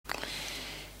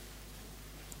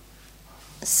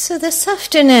So this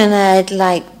afternoon I'd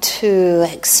like to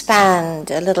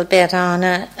expand a little bit on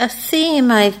a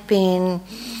theme I've been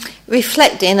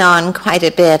reflecting on quite a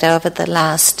bit over the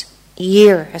last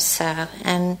year or so,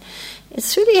 and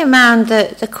it's really around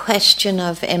the question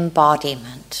of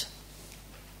embodiment.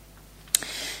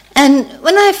 And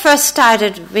when I first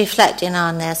started reflecting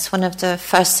on this, one of the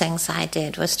first things I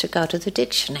did was to go to the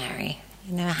dictionary.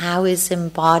 How is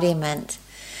embodiment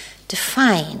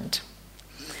defined?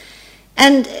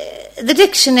 And the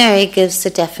dictionary gives the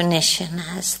definition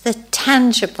as the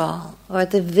tangible or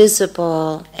the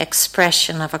visible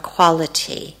expression of a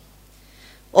quality,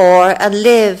 or a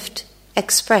lived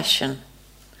expression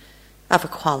of a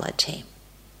quality.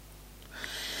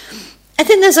 I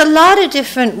think there's a lot of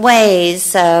different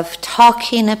ways of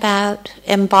talking about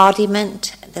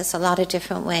embodiment. There's a lot of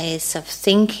different ways of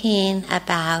thinking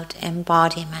about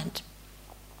embodiment,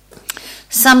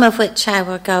 some of which I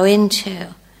will go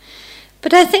into.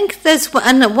 But I think there's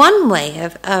one way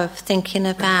of thinking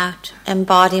about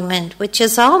embodiment which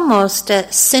is almost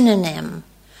a synonym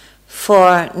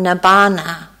for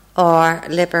nibbana or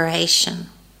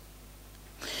liberation.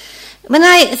 When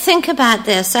I think about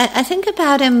this, I think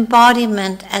about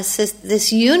embodiment as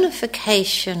this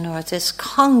unification or this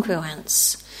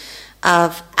congruence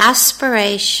of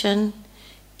aspiration,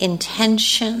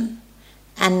 intention,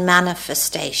 and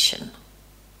manifestation.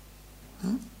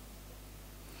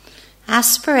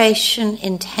 Aspiration,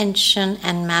 intention,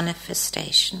 and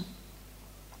manifestation.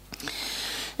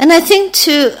 And I think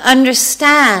to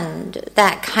understand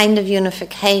that kind of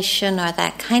unification or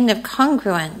that kind of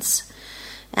congruence,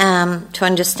 to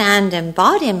understand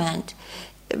embodiment,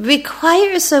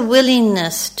 requires a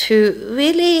willingness to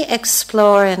really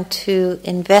explore and to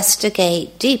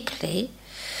investigate deeply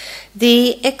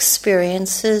the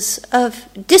experiences of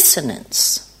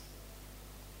dissonance.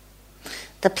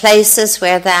 The places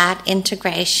where that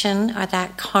integration or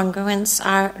that congruence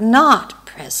are not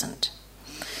present.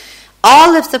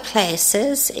 All of the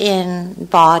places in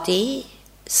body,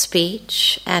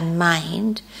 speech, and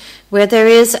mind where there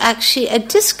is actually a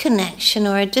disconnection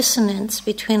or a dissonance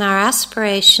between our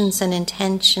aspirations and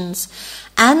intentions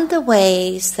and the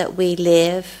ways that we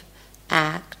live,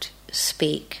 act,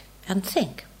 speak, and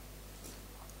think.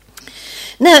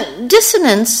 Now,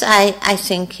 dissonance, I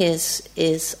think,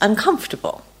 is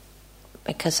uncomfortable,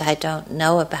 because I don't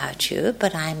know about you,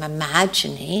 but I'm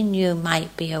imagining you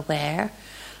might be aware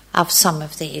of some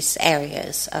of these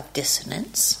areas of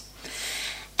dissonance.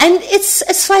 And it's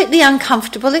a slightly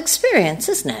uncomfortable experience,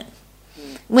 isn't it?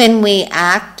 When we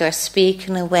act or speak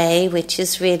in a way which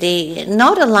is really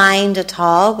not aligned at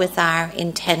all with our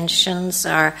intentions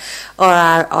or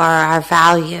our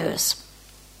values.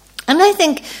 And I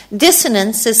think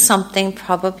dissonance is something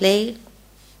probably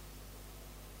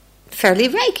fairly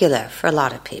regular for a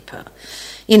lot of people.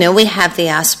 We have the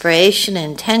aspiration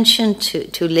and intention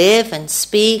to live and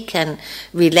speak and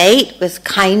relate with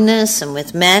kindness and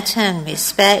with metta and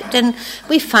respect, and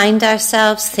we find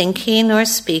ourselves thinking or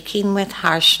speaking with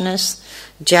harshness,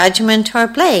 judgment, or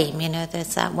blame.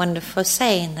 There's that wonderful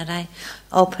saying that I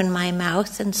open my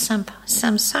mouth and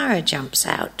samsara jumps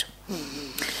out.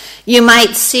 You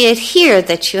might see it here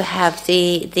that you have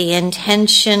the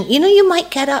intention. You might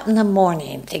get up in the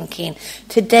morning thinking,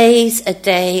 today's a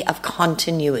day of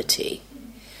continuity.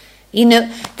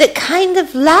 That kind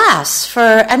of lasts for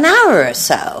an hour or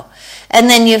so. And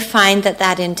then you find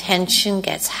that intention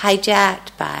gets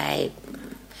hijacked by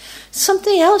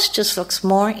something else just looks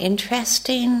more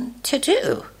interesting to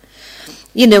do.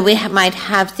 We might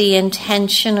have the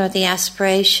intention or the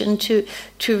aspiration to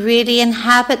really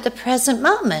inhabit the present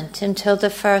moment until the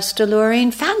first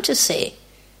alluring fantasy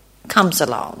comes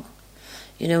along.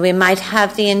 We might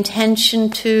have the intention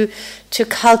to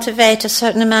cultivate a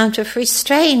certain amount of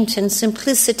restraint and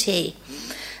simplicity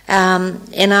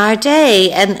in our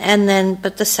day,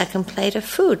 but the second plate of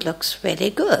food looks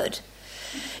really good.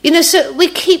 So we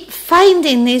keep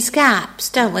finding these gaps,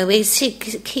 don't we? We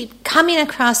keep coming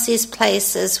across these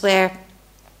places where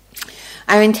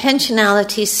our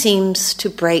intentionality seems to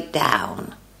break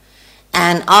down.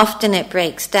 And often it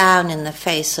breaks down in the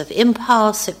face of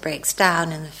impulse, it breaks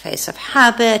down in the face of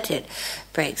habit, it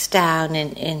breaks down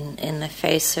in the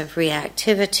face of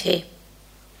reactivity.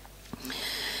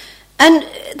 And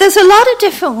there's a lot of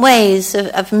different ways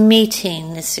of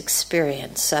meeting this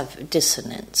experience of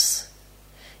dissonance.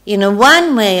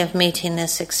 One way of meeting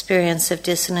this experience of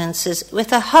dissonance is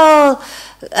with a whole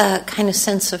kind of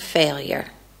sense of failure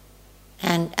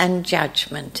and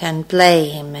judgment and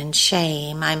blame and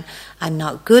shame. I'm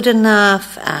not good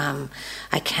enough.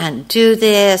 I can't do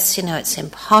this. It's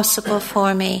impossible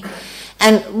for me.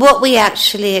 And what we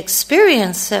actually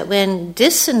experience that when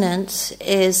dissonance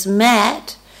is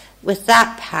met with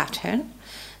that pattern,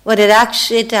 what it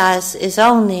actually does is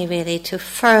only really to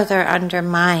further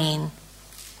undermine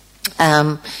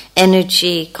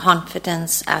energy,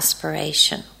 confidence,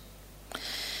 aspiration.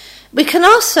 We can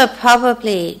also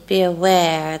probably be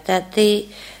aware that the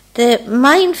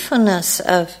mindfulness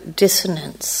of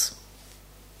dissonance,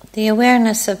 the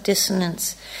awareness of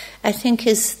dissonance, I think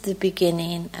is the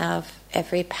beginning of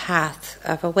every path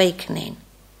of awakening.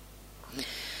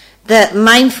 The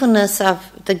mindfulness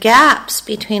of the gaps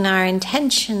between our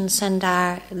intentions and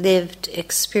our lived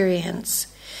experience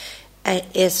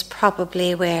is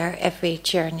probably where every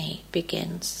journey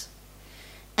begins.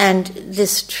 And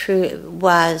this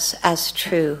was as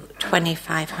true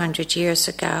 2,500 years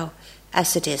ago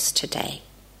as it is today.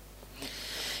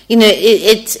 You know,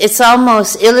 it's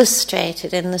almost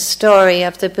illustrated in the story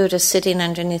of the Buddha sitting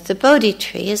underneath the Bodhi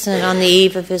tree, isn't it, on the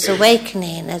eve of his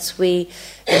awakening. As we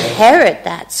inherit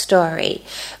that story,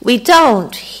 we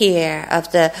don't hear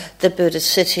of the Buddha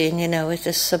sitting, you know, with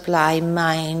a sublime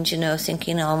mind, you know,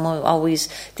 thinking always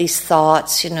these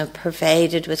thoughts, you know,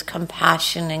 pervaded with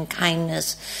compassion and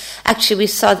kindness. Actually, we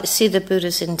see the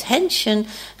Buddha's intention,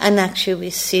 and actually we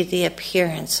see the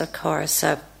appearance, of course,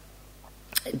 of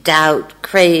doubt,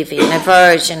 craving,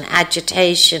 aversion,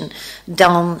 agitation,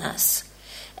 dullness.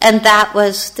 And that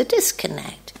was the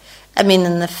disconnect. I mean,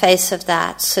 in the face of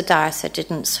that, Siddhartha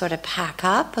didn't sort of pack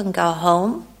up and go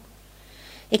home.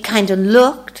 He kind of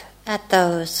looked at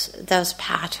those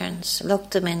patterns, looked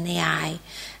them in the eye,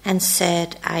 and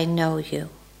said, I know you.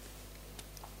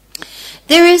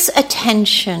 There is a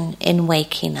tension in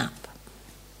waking up.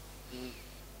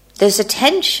 There's a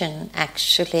tension,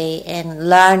 actually, in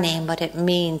learning what it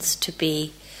means to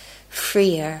be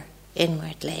freer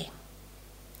inwardly.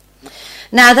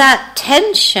 Now, that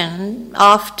tension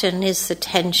often is the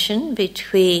tension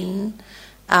between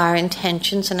our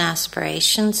intentions and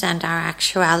aspirations and our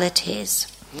actualities.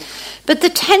 But the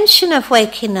tension of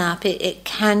waking up, it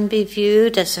can be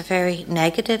viewed as a very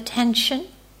negative tension,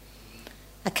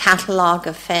 a catalogue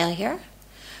of failure.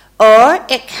 Or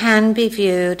it can be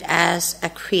viewed as a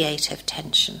creative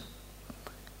tension.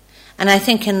 And I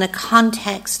think in the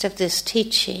context of this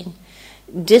teaching,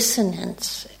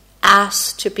 dissonance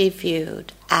asks to be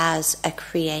viewed as a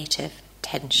creative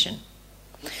tension.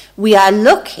 We are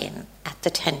looking at the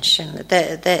tension,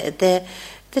 the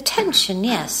tension,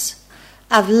 yes,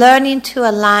 of learning to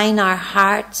align our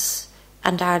hearts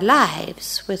and our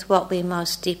lives with what we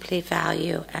most deeply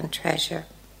value and treasure.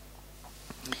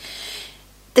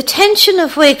 The tension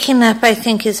of waking up, I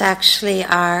think, is actually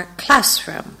our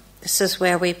classroom. This is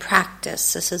where we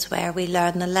practice. This is where we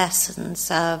learn the lessons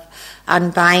of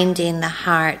unbinding the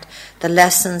heart, the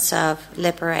lessons of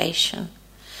liberation.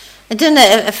 I don't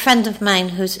know, a friend of mine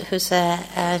who's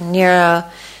a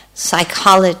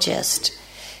neuropsychologist,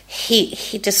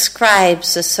 he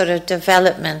describes the sort of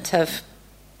development of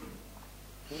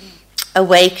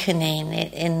awakening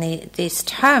in these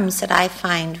terms that I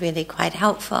find really quite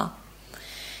helpful.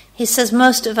 He says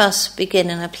most of us begin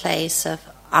in a place of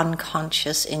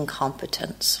unconscious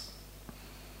incompetence,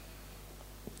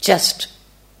 just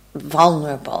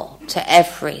vulnerable to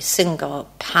every single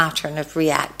pattern of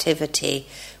reactivity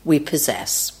we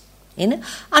possess. You know,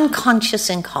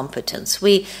 unconscious incompetence.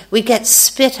 We get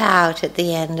spit out at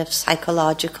the end of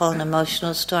psychological and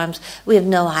emotional storms. We have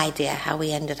no idea how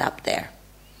we ended up there.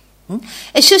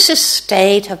 It's just a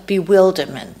state of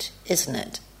bewilderment, isn't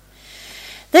it?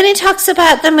 Then he talks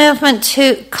about the movement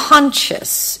to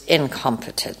conscious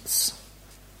incompetence.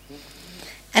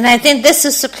 And I think this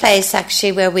is the place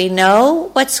actually where we know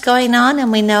what's going on and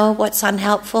we know what's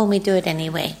unhelpful and we do it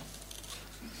anyway.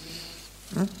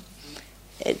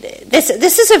 This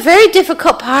is a very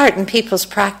difficult part in people's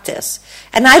practice.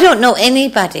 And I don't know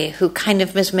anybody who kind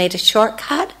of has made a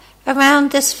shortcut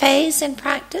around this phase in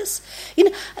practice. You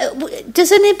know,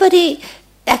 does anybody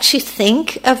actually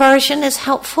think aversion is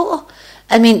helpful?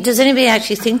 I mean, does anybody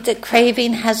actually think that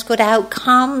craving has good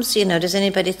outcomes? You know, does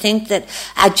anybody think that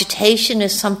agitation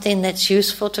is something that's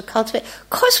useful to cultivate? Of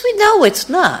course we know it's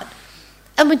not.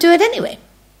 And we do it anyway.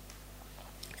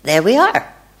 There we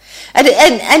are.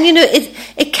 And you know,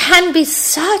 it can be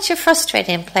such a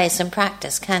frustrating place in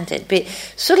practice, can't it? Be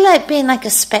sort of like being like a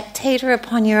spectator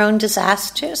upon your own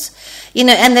disasters. You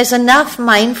know, and there's enough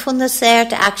mindfulness there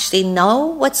to actually know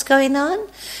what's going on,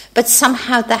 but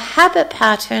somehow the habit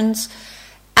patterns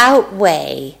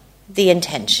outweigh the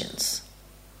intentions.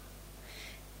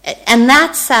 And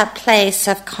that's that place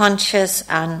of conscious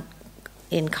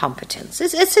incompetence.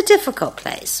 It's a difficult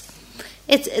place.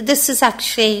 This is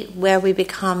actually where we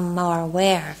become more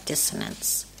aware of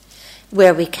dissonance.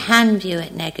 where we can view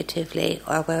it negatively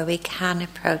or where we can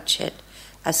approach it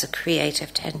as a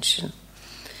creative tension.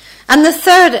 And the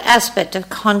third aspect of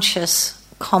conscious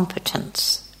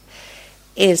competence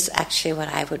is actually what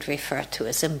I would refer to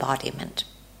as embodiment.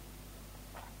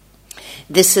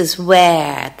 This is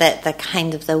where the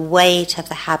kind of the weight of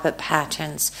the habit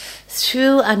patterns,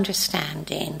 through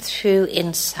understanding, through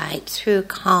insight, through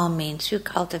calming, through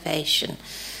cultivation,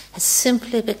 has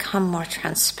simply become more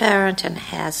transparent and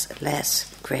has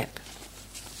less grip.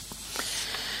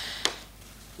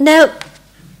 Now,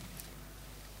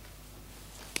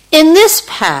 in this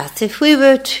path, if we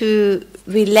were to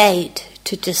relate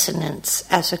to dissonance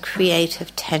as a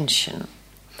creative tension,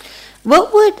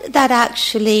 what would that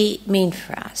actually mean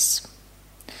for us?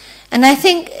 And I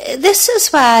think this is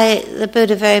why the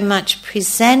Buddha very much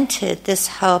presented this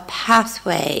whole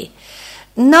pathway,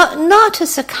 not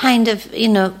as a kind of,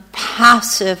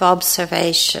 passive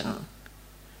observation.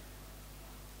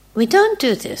 We don't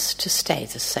do this to stay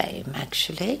the same,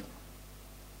 actually.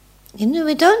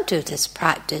 We don't do this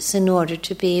practice in order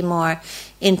to be more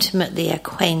intimately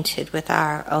acquainted with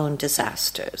our own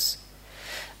disasters.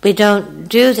 We don't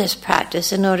do this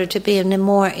practice in order to be a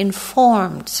more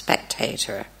informed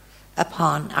spectator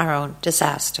upon our own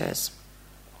disasters.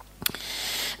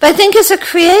 But I think as a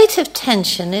creative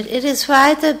tension, it is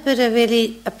why the Buddha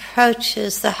really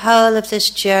approaches the whole of this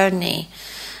journey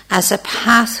as a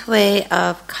pathway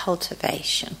of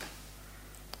cultivation.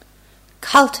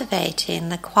 Cultivating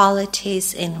the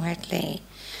qualities inwardly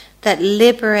that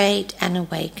liberate and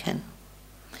awaken.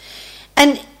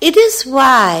 And it is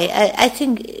why, I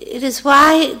think, it is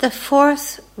why the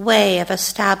fourth way of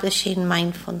establishing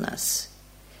mindfulness,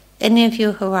 any of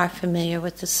you who are familiar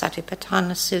with the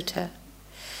Satipatthana Sutta,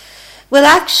 will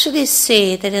actually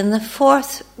see that in the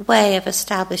fourth way of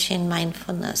establishing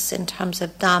mindfulness in terms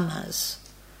of dhammas,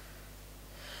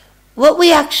 what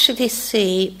we actually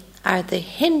see are the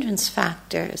hindrance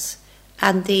factors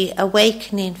and the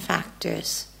awakening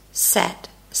factors set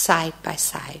side by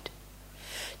side.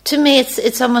 To me,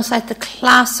 it's almost like the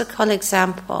classical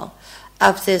example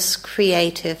of this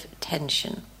creative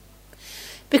tension.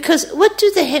 Because what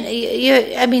do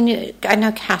I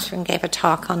know Catherine gave a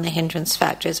talk on the hindrance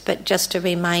factors, but just a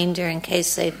reminder in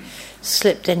case they've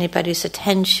slipped anybody's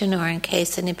attention or in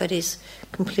case anybody's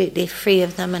completely free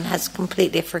of them and has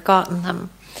completely forgotten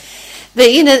them.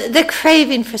 The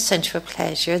craving for sensual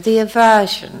pleasure, the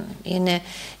aversion,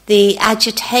 the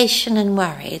agitation and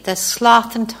worry, the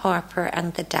sloth and torpor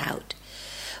and the doubt.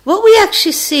 What we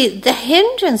actually see, the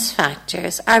hindrance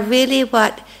factors are really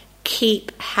what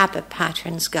keep habit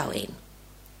patterns going.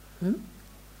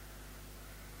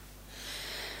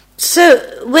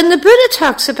 So when the Buddha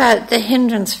talks about the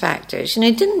hindrance factors,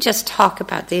 he didn't just talk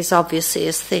about these obviously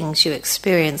as things you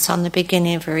experience on the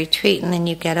beginning of a retreat and then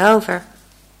you get over.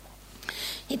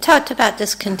 He talked about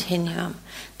this continuum,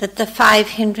 that the 5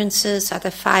 hindrances are the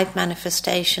 5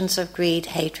 manifestations of greed,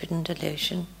 hatred, and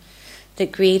delusion.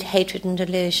 That greed, hatred, and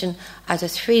delusion are the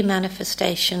 3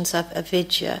 manifestations of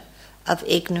avidya, of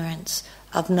ignorance,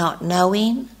 of not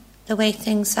knowing the way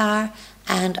things are,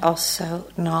 and also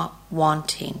not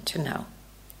wanting to know.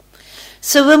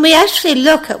 So when we actually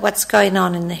look at what's going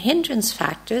on in the hindrance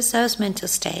factors, those mental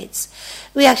states,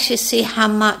 we actually see how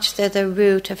much they're the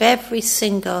root of every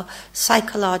single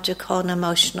psychological and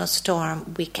emotional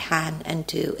storm we can and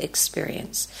do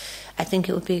experience. I think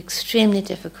it would be extremely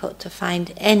difficult to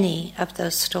find any of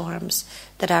those storms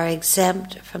that are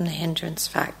exempt from the hindrance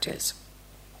factors.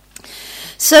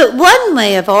 So one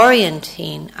way of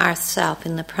orienting ourselves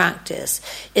in the practice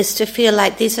is to feel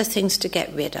like these are things to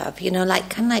get rid of,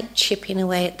 like chipping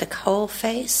away at the coal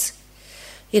face.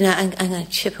 I'm going to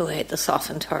chip away at the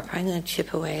sloth and torpor, I'm going to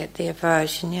chip away at the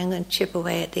aversion, I'm going to chip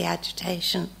away at the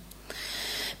agitation.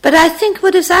 But I think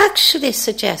what is actually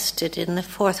suggested in the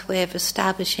fourth way of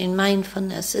establishing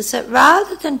mindfulness is that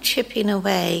rather than chipping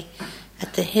away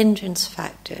at the hindrance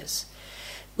factors,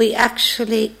 we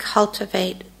actually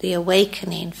cultivate the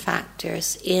awakening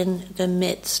factors in the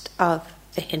midst of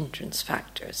the hindrance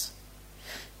factors,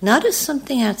 not as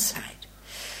something outside.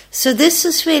 So this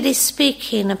is really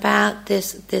speaking about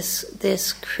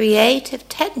this creative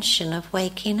tension of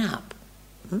waking up.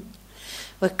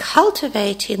 We're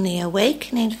cultivating the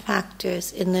awakening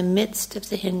factors in the midst of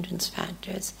the hindrance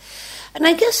factors. And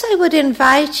I guess I would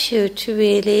invite you to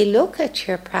really look at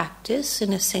your practice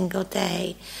in a single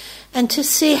day and to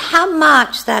see how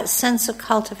much that sense of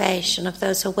cultivation of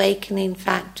those awakening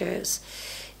factors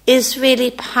is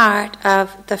really part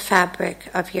of the fabric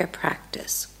of your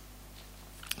practice.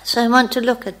 So I want to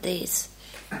look at these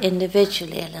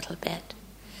individually a little bit.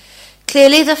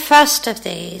 Clearly the first of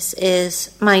these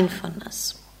is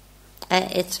mindfulness.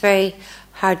 It's very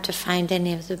hard to find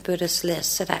any of the Buddhist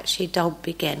lists that actually don't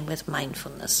begin with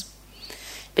mindfulness.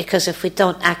 Because if we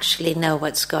don't actually know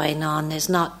what's going on, there's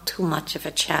not too much of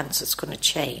a chance it's going to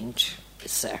change,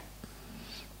 is there?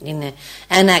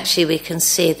 And actually we can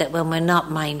see that when we're not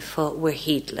mindful, we're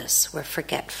heedless, we're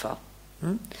forgetful.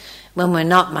 When we're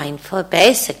not mindful,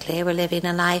 basically we're living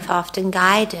a life often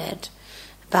guided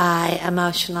by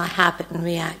emotional habit and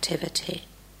reactivity.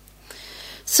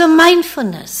 So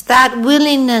mindfulness, that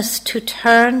willingness to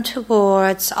turn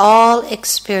towards all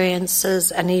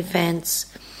experiences and events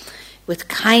with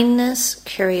kindness,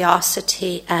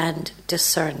 curiosity, and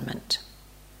discernment.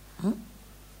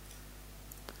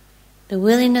 The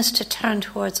willingness to turn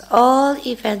towards all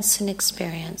events and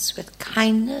experience with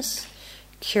kindness,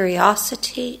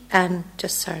 curiosity, and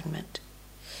discernment.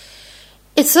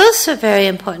 It's also very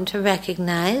important to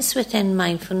recognize within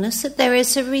mindfulness that there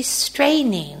is a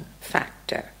restraining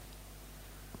factor.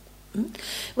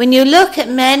 When you look at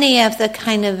many of the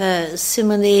kind of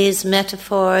similes,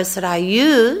 metaphors that are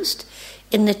used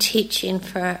in the teaching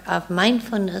of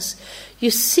mindfulness, you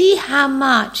see how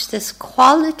much this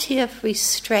quality of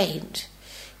restraint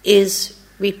is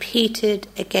repeated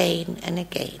again and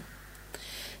again.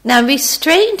 Now,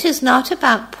 restraint is not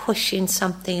about pushing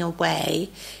something away.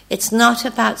 It's not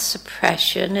about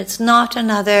suppression. It's not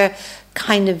another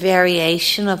kind of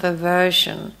variation of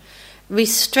aversion.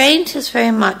 Restraint is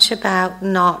very much about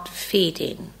not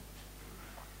feeding.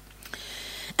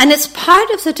 And it's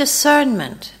part of the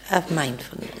discernment of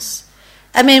mindfulness.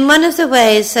 I mean, one of the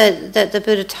ways that the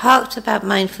Buddha talked about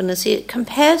mindfulness, he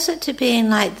compares it to being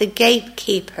like the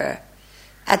gatekeeper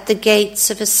at the gates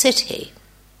of a city.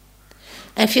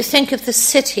 And if you think of the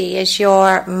city as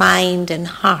your mind and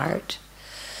heart,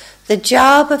 the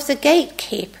job of the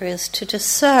gatekeeper is to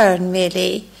discern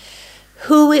really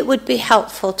who it would be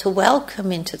helpful to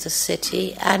welcome into the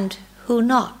city and who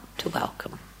not to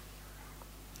welcome.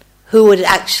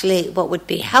 What would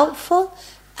be helpful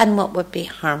and what would be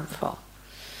harmful.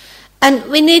 And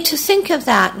we need to think of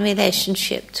that in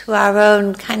relationship to our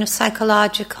own kind of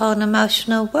psychological and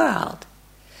emotional world.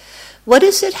 What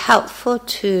is it helpful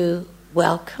to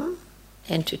welcome,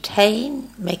 entertain,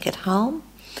 make at home?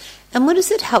 And what is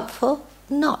it helpful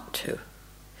not to?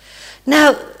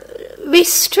 Now,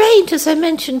 restraint, as I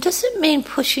mentioned, doesn't mean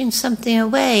pushing something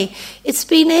away. It's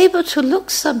being able to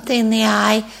look something in the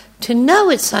eye, to know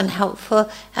it's unhelpful,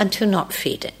 and to not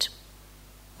feed it.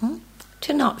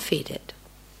 To not feed it.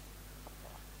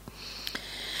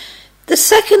 The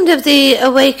second of the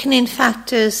awakening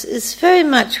factors is very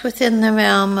much within the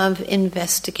realm of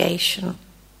investigation.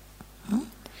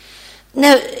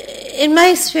 Now, in my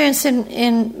experience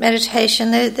in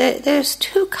meditation, there's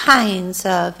two kinds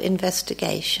of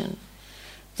investigation.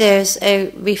 There's a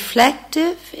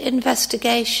reflective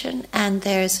investigation and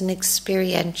there's an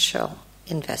experiential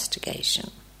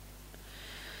investigation.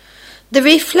 The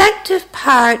reflective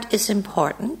part is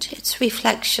important. It's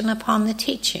reflection upon the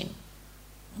teaching.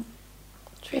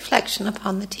 It's reflection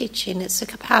upon the teaching. It's the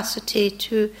capacity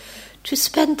to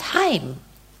spend time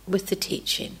with the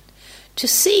teaching, to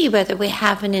see whether we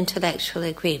have an intellectual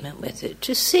agreement with it,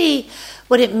 to see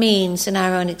what it means in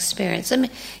our own experience. I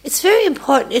mean, it's very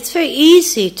important. It's very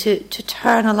easy to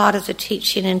turn a lot of the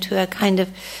teaching into a kind of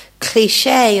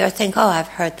cliche or think, oh, I've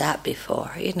heard that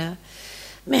before, I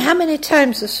mean, how many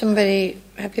times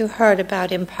have you heard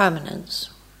about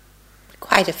impermanence?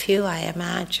 Quite a few, I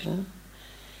imagine.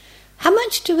 How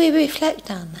much do we reflect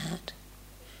on that?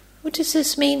 What does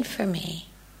this mean for me?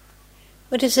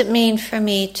 What does it mean for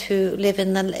me to live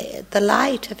in the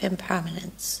light of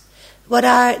impermanence? What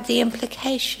are the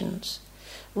implications?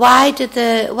 Why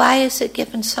is it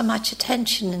given so much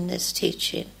attention in this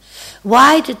teaching?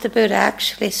 Why did the Buddha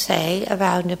actually say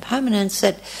around impermanence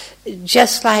that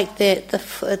just like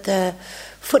the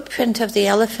footprint of the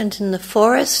elephant in the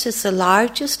forest is the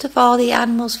largest of all the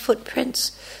animals'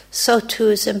 footprints, so too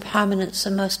is impermanence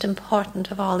the most important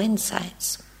of all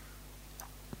insights?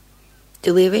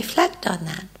 Do we reflect on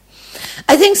that?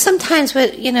 I think sometimes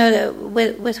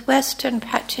with Western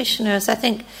practitioners, I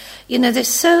think there's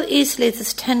so easily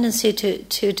this tendency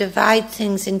to divide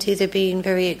things into either being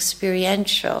very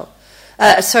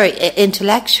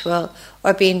intellectual,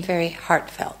 or being very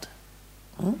heartfelt.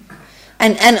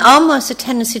 And almost a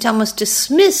tendency to almost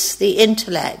dismiss the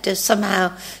intellect as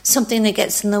somehow something that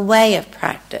gets in the way of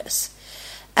practice.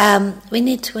 We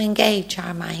need to engage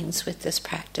our minds with this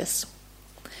practice.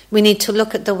 We need to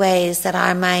look at the ways that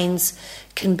our minds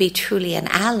can be truly an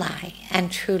ally and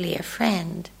truly a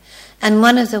friend. And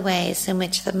one of the ways in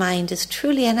which the mind is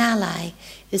truly an ally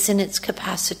is in its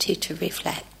capacity to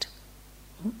reflect.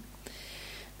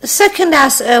 The second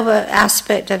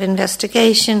aspect of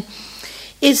investigation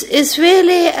is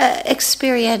really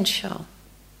experiential.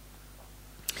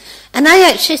 And I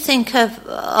actually think of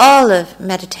all of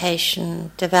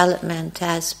meditation development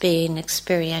as being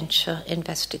experiential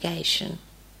investigation.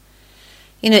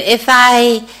 If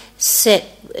I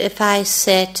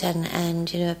sit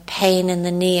and pain in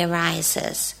the knee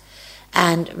arises,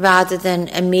 and rather than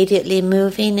immediately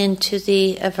moving into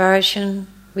the aversion,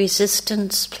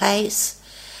 resistance place,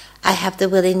 I have the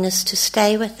willingness to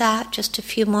stay with that just a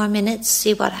few more minutes,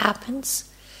 see what happens.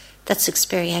 That's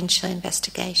experiential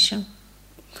investigation.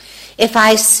 If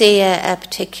I see a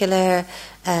particular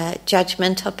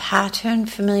judgmental pattern,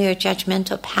 familiar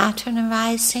judgmental pattern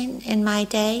arising in my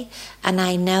day, and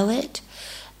I know it,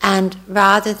 and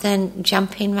rather than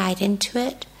jumping right into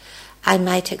it, I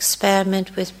might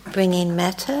experiment with bringing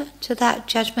metta to that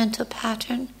judgmental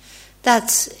pattern.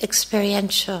 That's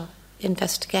experiential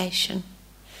investigation.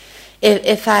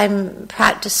 If I'm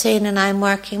practicing and I'm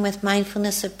working with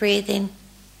mindfulness of breathing,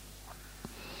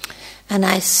 and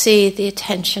I see the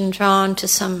attention drawn to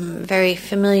some very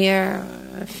familiar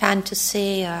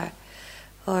fantasy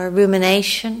or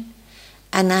rumination,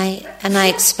 and I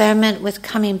experiment with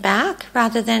coming back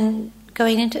rather than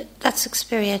going into it, that's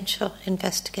experiential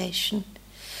investigation.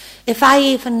 If I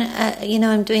even,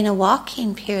 I'm doing a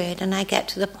walking period and I get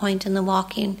to the point in the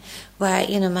walking where,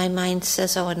 my mind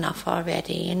says, oh, enough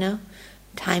already,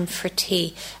 time for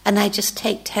tea, and I just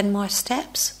take 10 more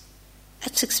steps,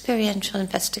 that's experiential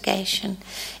investigation.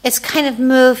 It's kind of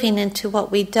moving into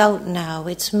what we don't know.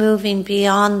 It's moving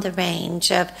beyond the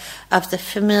range of the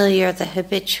familiar, the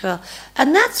habitual,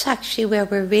 and that's actually where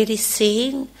we're really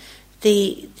seeing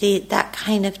that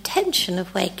kind of tension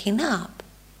of waking up,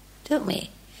 don't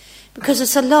we? Because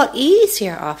it's a lot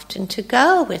easier often to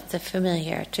go with the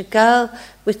familiar, to go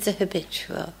with the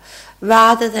habitual,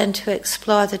 rather than to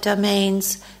explore the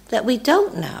domains that we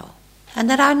don't know and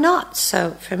that are not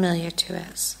so familiar to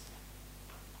us.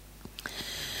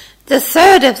 The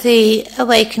third of the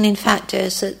awakening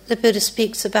factors that the Buddha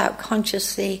speaks about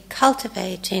consciously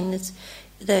cultivating is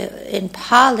in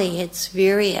Pali it's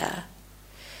virya,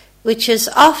 which is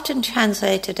often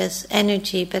translated as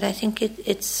energy, but I think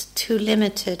it's too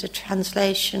limited a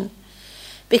translation,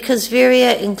 because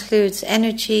virya includes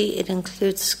energy, it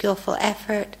includes skillful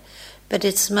effort, but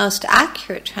its most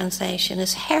accurate translation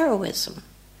is heroism.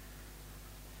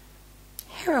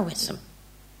 Heroism.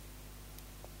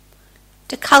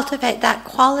 To cultivate that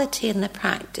quality in the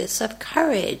practice of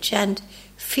courage and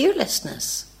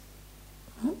fearlessness.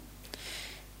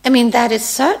 That is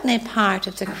certainly part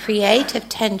of the creative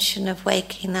tension of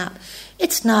waking up.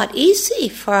 It's not easy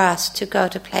for us to go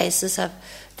to places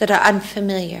that are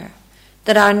unfamiliar,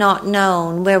 that are not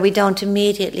known, where we don't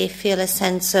immediately feel a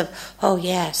sense of, oh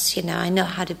yes, I know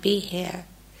how to be here.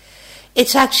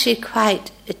 It's actually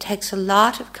it takes a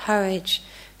lot of courage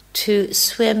to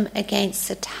swim against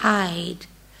the tide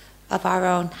of our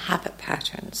own habit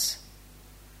patterns.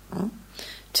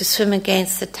 To swim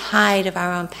against the tide of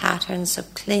our own patterns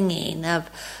of clinging,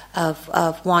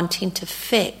 of wanting to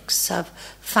fix, of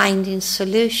finding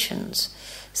solutions.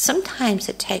 Sometimes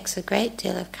it takes a great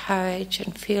deal of courage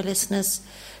and fearlessness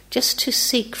just to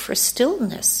seek for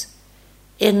stillness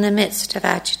in the midst of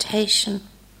agitation.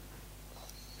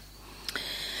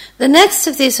 The next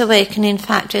of these awakening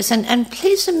factors, and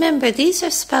please remember, these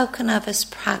are spoken of as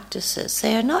practices.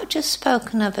 They are not just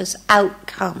spoken of as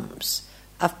outcomes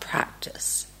of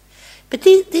practice. But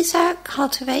these are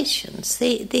cultivations.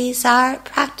 These are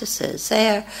practices. They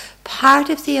are part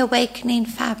of the awakening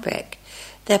fabric.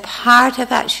 They're part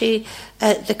of actually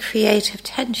the creative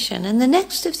tension. And the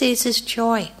next of these is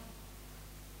joy.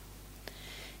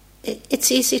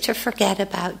 It's easy to forget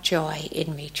about joy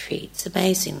in retreats,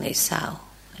 amazingly so.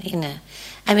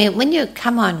 When you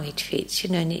come on retreats,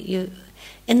 you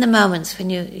in the moments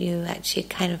when you actually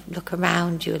kind of look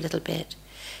around you a little bit,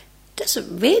 it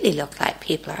doesn't really look like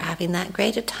people are having that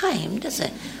great a time, does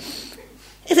it?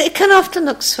 It can often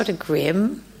look sort of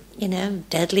grim,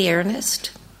 deadly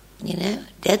earnest,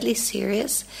 deadly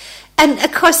serious. And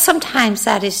of course sometimes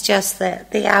that is just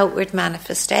the outward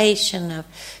manifestation of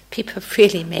people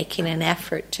really making an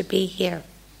effort to be here.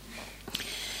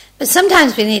 But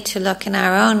sometimes we need to look in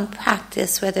our own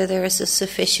practice whether there is a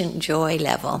sufficient joy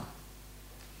level.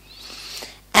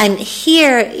 And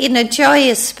here, joy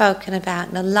is spoken about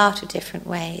in a lot of different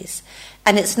ways.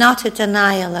 And it's not a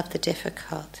denial of the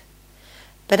difficult.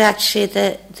 But actually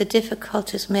the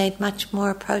difficult is made much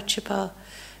more approachable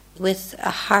with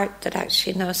a heart that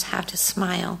actually knows how to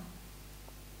smile.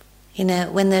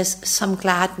 When there's some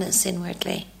gladness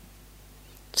inwardly.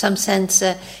 some sense,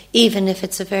 even if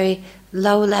it's a very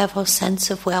low-level sense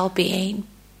of well-being.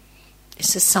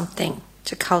 This is something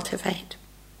to cultivate.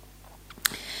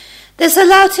 There's a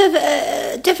lot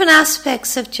of different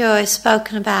aspects of joy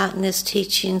spoken about in this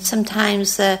teaching.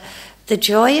 Sometimes the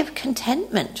joy of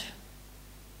contentment.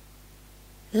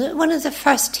 One of the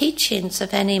first teachings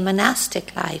of any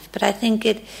monastic life, but I think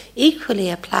it equally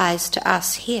applies to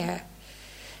us here.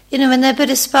 When the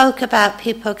Buddha spoke about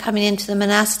people coming into the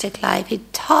monastic life, he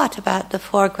taught about the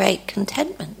 4 great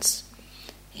contentments.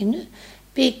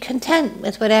 Be content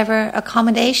with whatever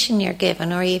accommodation you're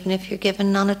given, or even if you're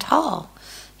given none at all.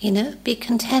 Be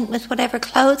content with whatever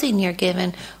clothing you're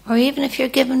given, or even if you're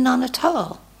given none at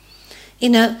all.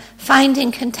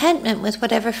 Finding contentment with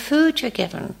whatever food you're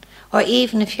given, or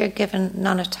even if you're given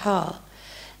none at all.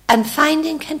 And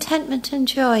finding contentment and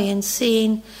joy in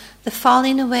seeing the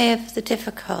falling away of the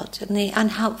difficult and the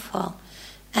unhelpful,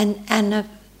 and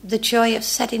the joy of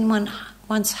setting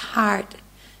one's heart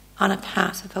on a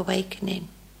path of awakening.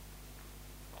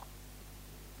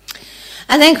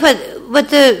 I think what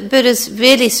the Buddha's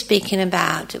really speaking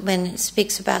about when he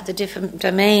speaks about the different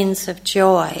domains of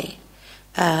joy,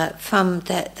 from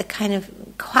the kind of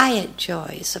quiet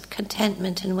joys of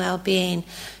contentment and well-being,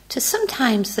 to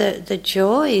sometimes the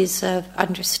joys of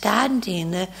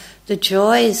understanding, the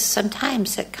joys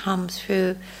sometimes that come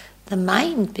through the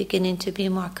mind beginning to be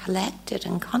more collected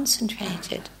and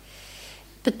concentrated.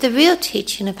 But the real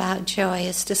teaching about joy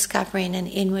is discovering an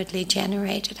inwardly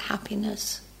generated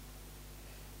happiness,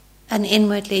 an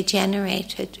inwardly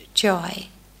generated joy.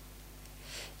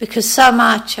 Because so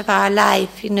much of our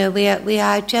life, we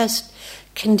are just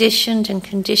conditioned and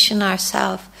condition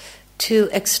ourselves to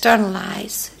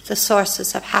externalize the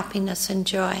sources of happiness and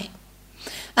joy.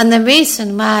 And the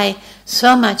reason why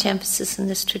so much emphasis in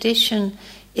this tradition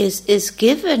is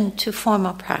given to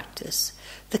formal practice,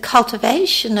 the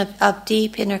cultivation of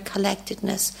deep inner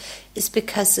collectedness, is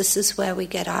because this is where we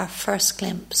get our first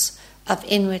glimpse of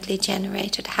inwardly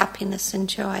generated happiness and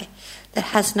joy that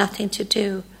has nothing to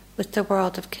do with the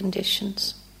world of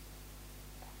conditions.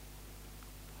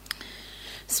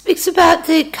 Speaks about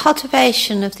the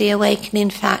cultivation of the awakening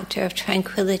factor of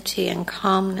tranquility and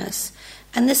calmness.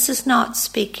 And this is not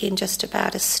speaking just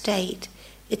about a state,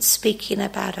 it's speaking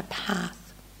about a path.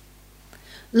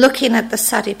 Looking at the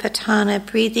Satipatthana,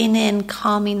 breathing in,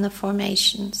 calming the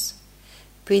formations.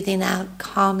 Breathing out,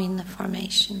 calming the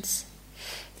formations.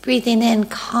 Breathing in,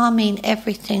 calming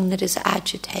everything that is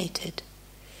agitated.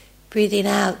 Breathing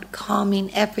out, calming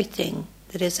everything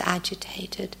that is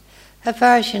agitated.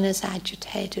 Aversion is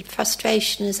agitated,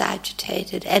 frustration is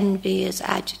agitated, envy is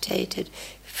agitated,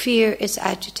 fear is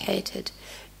agitated,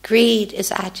 greed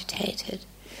is agitated.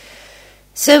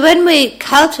 So when we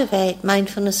cultivate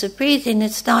mindfulness of breathing,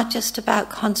 it's not just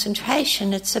about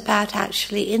concentration, it's about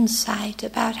actually insight,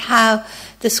 about how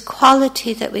this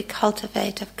quality that we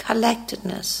cultivate of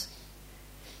collectedness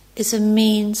is a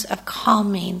means of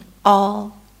calming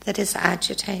all that is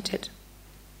agitated.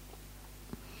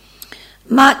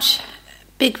 Much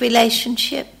big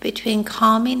relationship between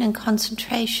calming and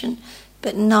concentration,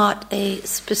 but not a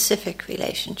specific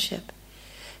relationship.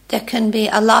 There can be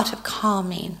a lot of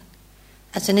calming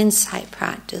as an insight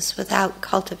practice without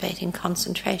cultivating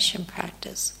concentration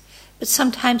practice. But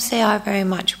sometimes they are very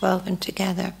much woven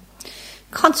together.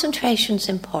 Concentration is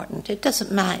important. It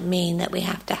doesn't mean that we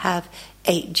have to have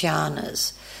 8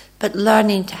 jhanas, but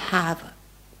learning to have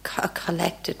a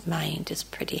collected mind is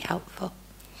pretty helpful.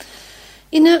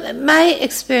 My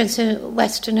experience in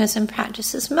Westerners and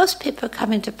practices, most people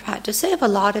come into practice, they have a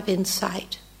lot of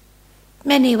insight.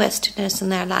 Many Westerners in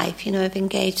their life, have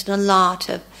engaged in a lot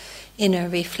of inner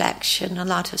reflection, a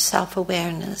lot of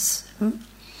self-awareness.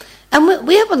 And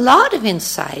we have a lot of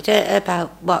insight about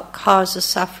what causes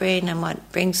suffering and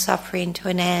what brings suffering to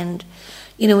an end.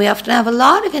 We often have a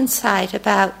lot of insight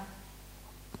about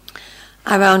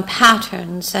our own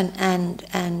patterns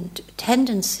and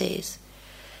tendencies.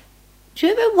 Do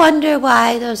you ever wonder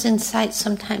why those insights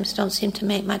sometimes don't seem to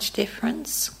make much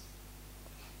difference?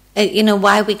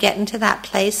 Why we get into that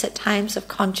place at times of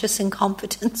conscious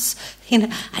incompetence.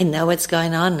 I know what's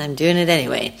going on and I'm doing it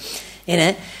anyway.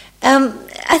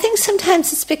 I think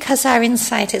sometimes it's because our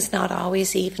insight is not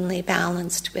always evenly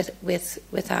balanced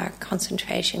with our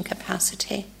concentration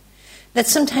capacity. That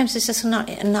sometimes it's just not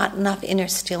enough inner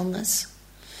stillness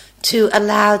to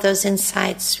allow those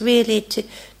insights really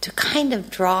to kind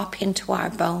of drop into our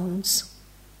bones.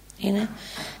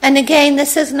 And again,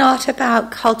 this is not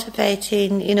about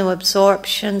cultivating,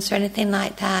 absorptions or anything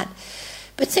like that.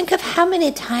 But think of how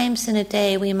many times in a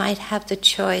day we might have the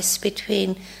choice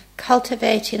between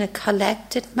cultivating a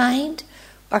collected mind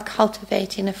or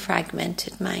cultivating a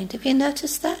fragmented mind. Have you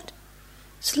noticed that?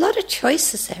 There's a lot of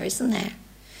choices there, isn't there?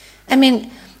 I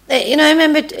mean, I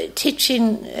remember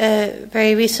teaching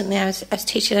very recently. I was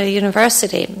teaching at a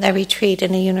university, a retreat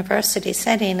in a university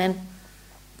setting, and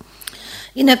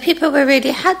people were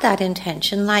really had that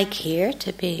intention, like here,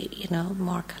 to be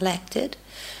more collected.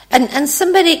 And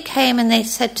somebody came and they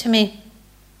said to me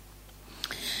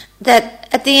that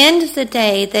at the end of the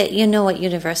day, that what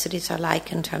universities are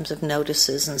like in terms of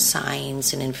notices and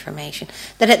signs and information,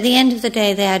 that at the end of the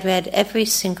day they had read every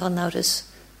single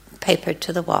notice papered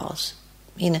to the walls.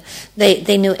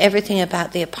 They knew everything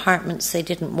about the apartments they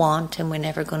didn't want and were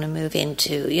never going to move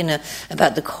into,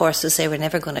 about the courses they were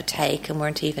never going to take and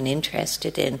weren't even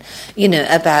interested in,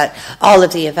 about all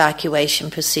of the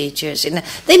evacuation procedures.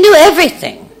 They knew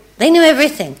everything. They knew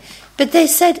everything. But they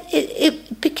said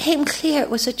it became clear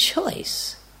it was a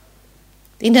choice.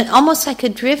 Almost like a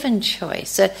driven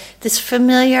choice, this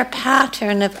familiar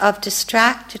pattern of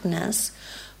distractedness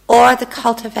or the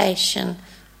cultivation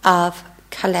of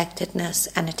collectedness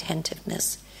and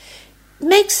attentiveness. It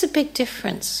makes a big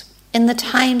difference in the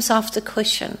times off the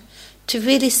cushion to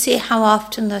really see how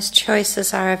often those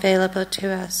choices are available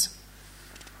to us.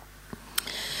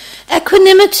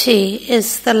 Equanimity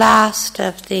is the last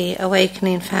of the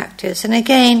awakening factors, and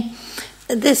again,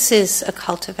 this is a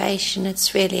cultivation.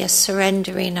 It's really a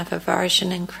surrendering of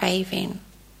aversion and craving.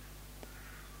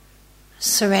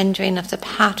 Surrendering of the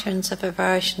patterns of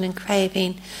aversion and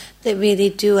craving that really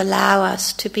do allow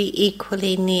us to be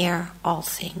equally near all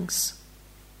things.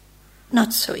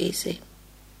 Not so easy.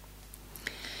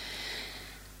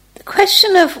 The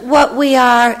question of what we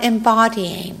are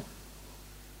embodying.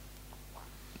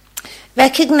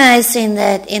 Recognizing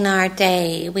that in our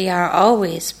day we are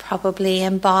always probably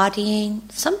embodying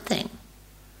something,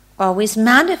 always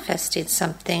manifesting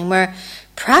something, we're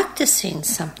practicing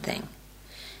something.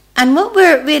 And what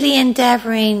we're really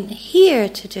endeavoring here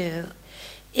to do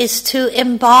is to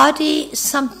embody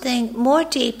something more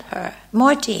deep,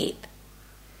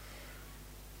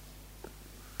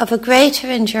 of a greater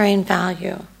enduring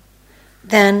value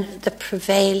than the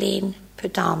prevailing,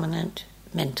 predominant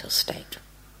mental state.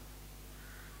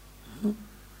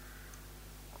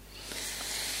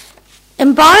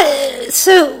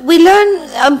 So we learn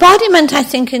embodiment, I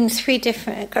think, in a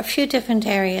few different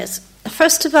areas.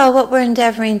 First of all, what we're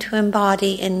endeavoring to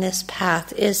embody in this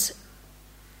path is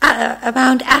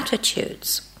around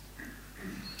attitudes.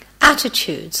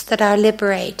 Attitudes that are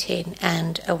liberating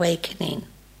and awakening.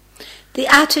 The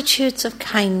attitudes of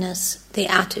kindness, the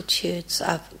attitudes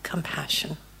of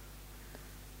compassion.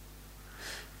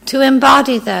 To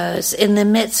embody those in the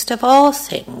midst of all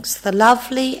things, the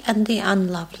lovely and the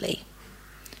unlovely,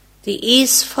 the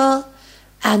easeful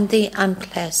and the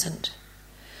unpleasant.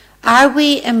 Are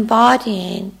we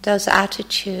embodying those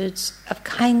attitudes of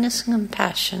kindness and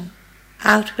compassion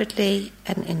outwardly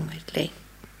and inwardly?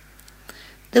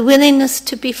 The willingness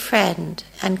to befriend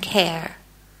and care,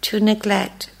 to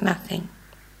neglect nothing.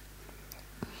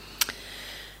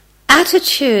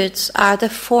 Attitudes are the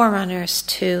forerunners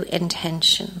to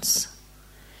intentions.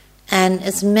 And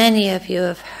as many of you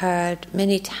have heard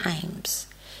many times,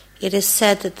 it is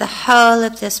said that the whole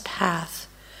of this path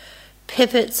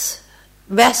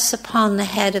rests upon the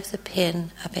head of the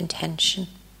pin of intention.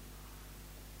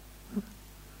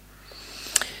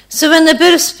 So when the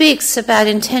Buddha speaks about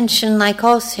intention, like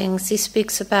all things, he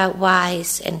speaks about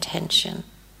wise intention.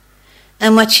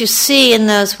 And what you see in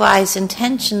those wise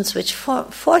intentions, which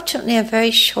fortunately are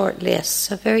very short lists,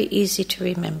 so very easy to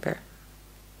remember.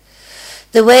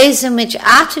 The ways in which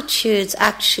attitudes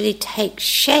actually take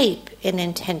shape in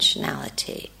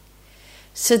intentionality.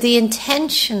 So the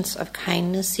intentions of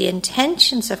kindness, the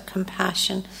intentions of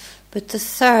compassion, but the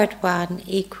third one,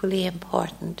 equally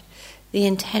important, the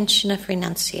intention of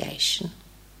renunciation.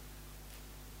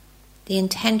 The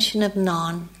intention of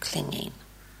non-clinging.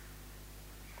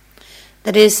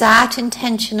 That is that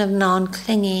intention of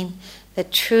non-clinging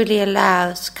that truly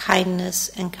allows kindness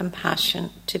and compassion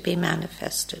to be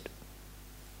manifested.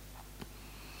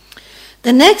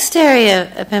 The next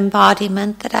area of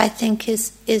embodiment that I think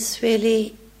is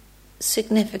really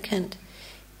significant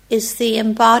is the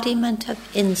embodiment of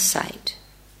insight.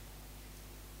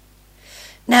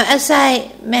 Now, as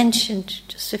I mentioned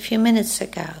just a few minutes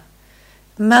ago,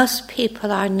 most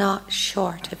people are not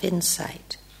short of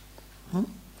insight.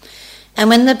 And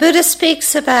when the Buddha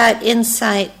speaks about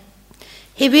insight,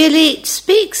 he really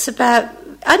speaks about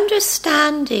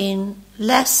understanding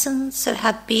lessons that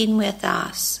have been with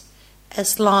us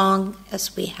as long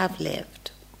as we have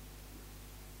lived.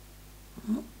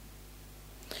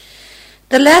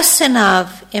 The lesson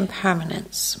of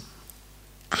impermanence,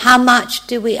 How much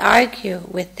do we argue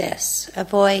with this,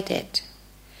 avoid it,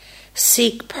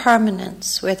 seek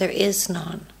permanence where there is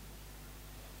none?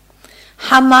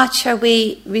 How much are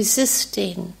we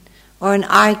resisting or in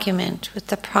argument with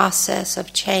the process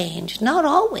of change? Not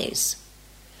always.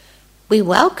 We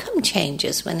welcome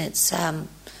changes when it's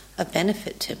of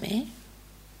benefit to me.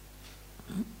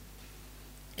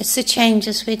 It's the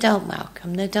changes we don't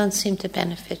welcome, that don't seem to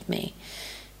benefit me,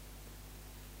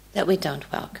 that we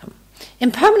don't welcome.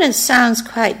 Impermanence sounds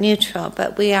quite neutral,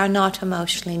 but we are not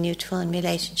emotionally neutral in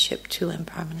relationship to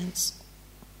impermanence.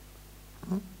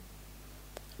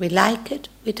 We like it,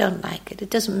 we don't like it. It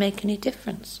doesn't make any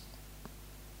difference.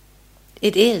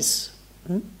 It is.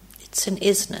 It's an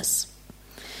isness.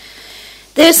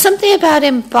 There's something about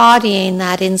embodying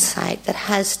that insight that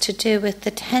has to do with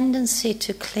the tendency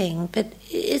to cling. But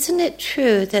isn't it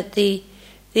true that the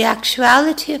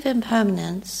actuality of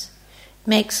impermanence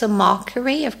makes a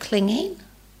mockery of clinging?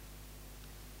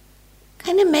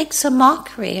 Kind of makes a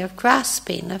mockery of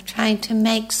grasping, of trying to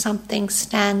make something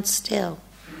stand still.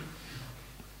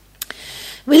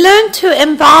 We learn to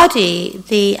embody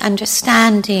the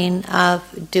understanding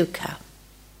of dukkha.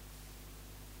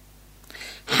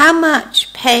 How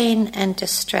much pain and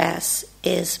distress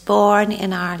is born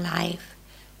in our life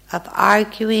of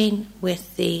arguing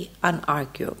with the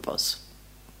unarguables?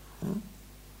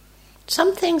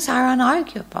 Some things are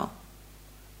unarguable.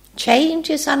 Change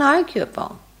is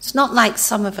unarguable. It's not like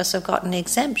some of us have got an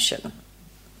exemption.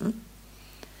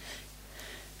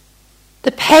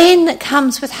 The pain that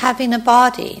comes with having a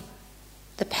body,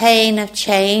 the pain of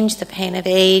change, the pain of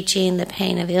aging, the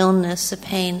pain of illness, the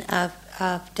pain of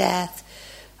death,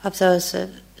 of those who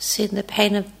have seen the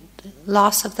pain of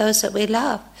loss of those that we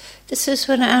love. This is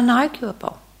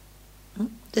unarguable.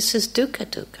 This is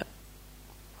dukkha.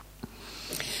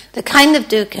 The kind of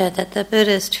dukkha that the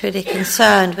Buddha is truly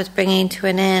concerned with bringing to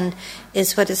an end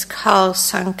is what is called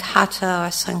sankhata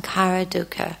or sankhara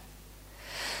dukkha.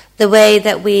 The way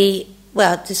that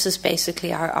this is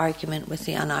basically our argument with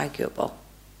the unarguable.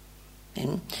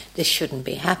 And this shouldn't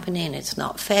be happening, it's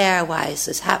not fair, why is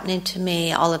this happening to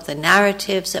me? All of the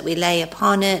narratives that we lay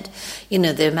upon it,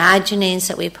 the imaginings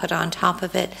that we put on top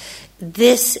of it.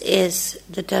 This is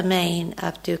the domain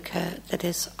of dukkha that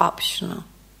is optional.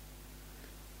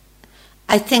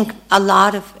 I think a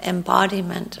lot of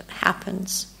embodiment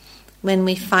happens when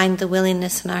we find the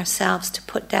willingness in ourselves to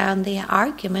put down the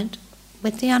argument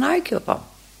with the unarguable.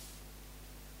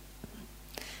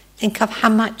 Think of how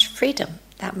much freedom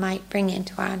that might bring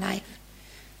into our life,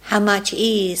 how much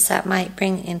ease that might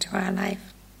bring into our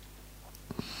life.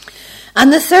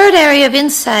 And the third area of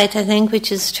insight, I think,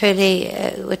 which is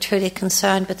we're truly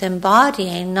concerned with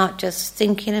embodying, not just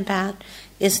thinking about,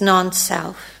 is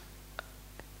non-self.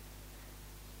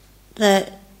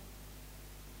 That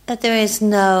there is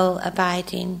no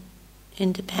abiding,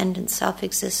 independent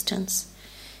self-existence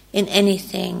in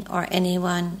anything or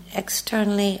anyone,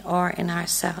 externally or in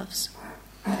ourselves.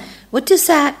 What does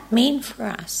that mean for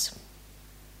us?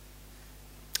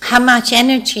 How much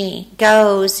energy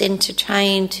goes into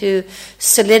trying to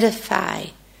solidify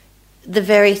the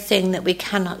very thing that we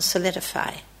cannot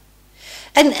solidify?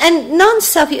 And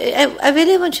non-self, I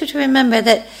really want you to remember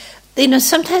that,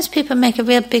 sometimes people make a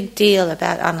real big deal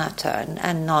about anatta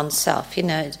and non-self.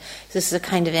 This is a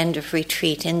kind of end of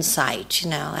retreat insight,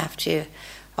 after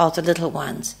all the little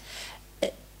ones.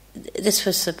 This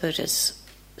was the Buddha's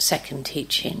second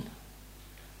teaching.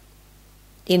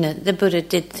 The Buddha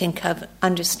did think of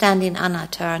understanding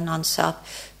anatta or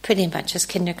non-self pretty much as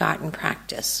kindergarten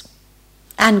practice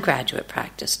and graduate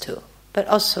practice too, but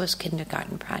also as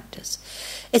kindergarten practice.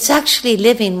 It's actually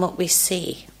living what we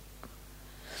see.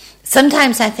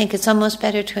 Sometimes I think it's almost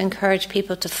better to encourage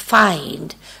people to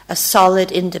find a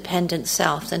solid, independent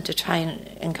self than to try and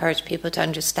encourage people to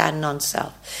understand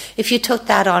non-self. If you took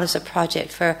that on as a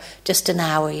project for just an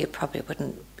hour, you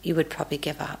would probably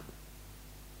give up.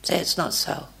 Say it's not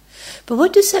so. But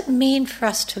what does it mean for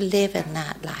us to live in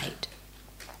that light?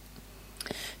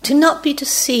 To not be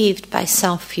deceived by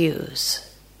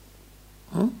self-views.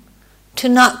 To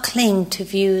not cling to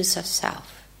views of self.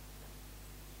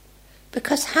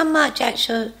 Because how much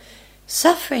actual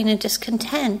suffering and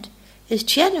discontent is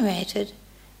generated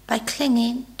by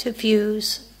clinging to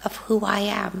views of who I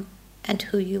am and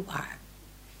who you are.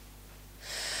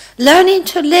 Learning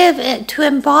to live, to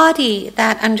embody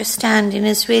that understanding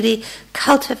is really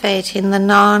cultivating the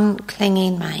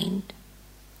non-clinging mind.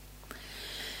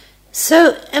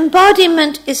 So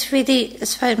embodiment is really,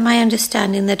 as far as my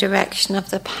understanding, the direction of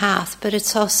the path, but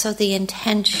it's also the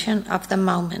intention of the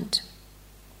moment.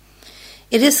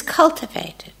 It is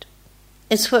cultivated.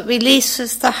 It's what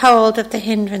releases the hold of the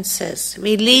hindrances,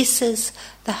 releases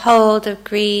the hold of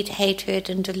greed, hatred,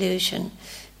 and delusion,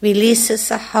 releases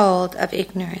the hold of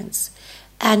ignorance.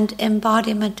 And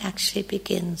embodiment actually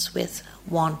begins with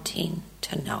wanting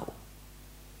to know.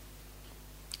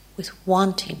 With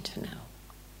wanting to know.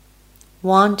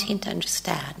 Wanting to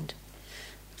understand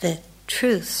the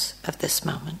truths of this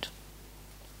moment.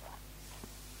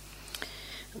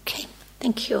 Okay,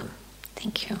 thank you.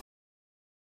 Thank you.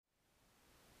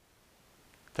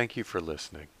 Thank you for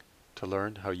listening. To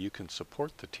learn how you can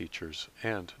support the teachers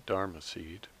and Dharma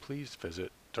Seed, please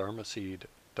visit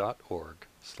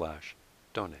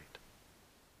dharmaseed.org/donate.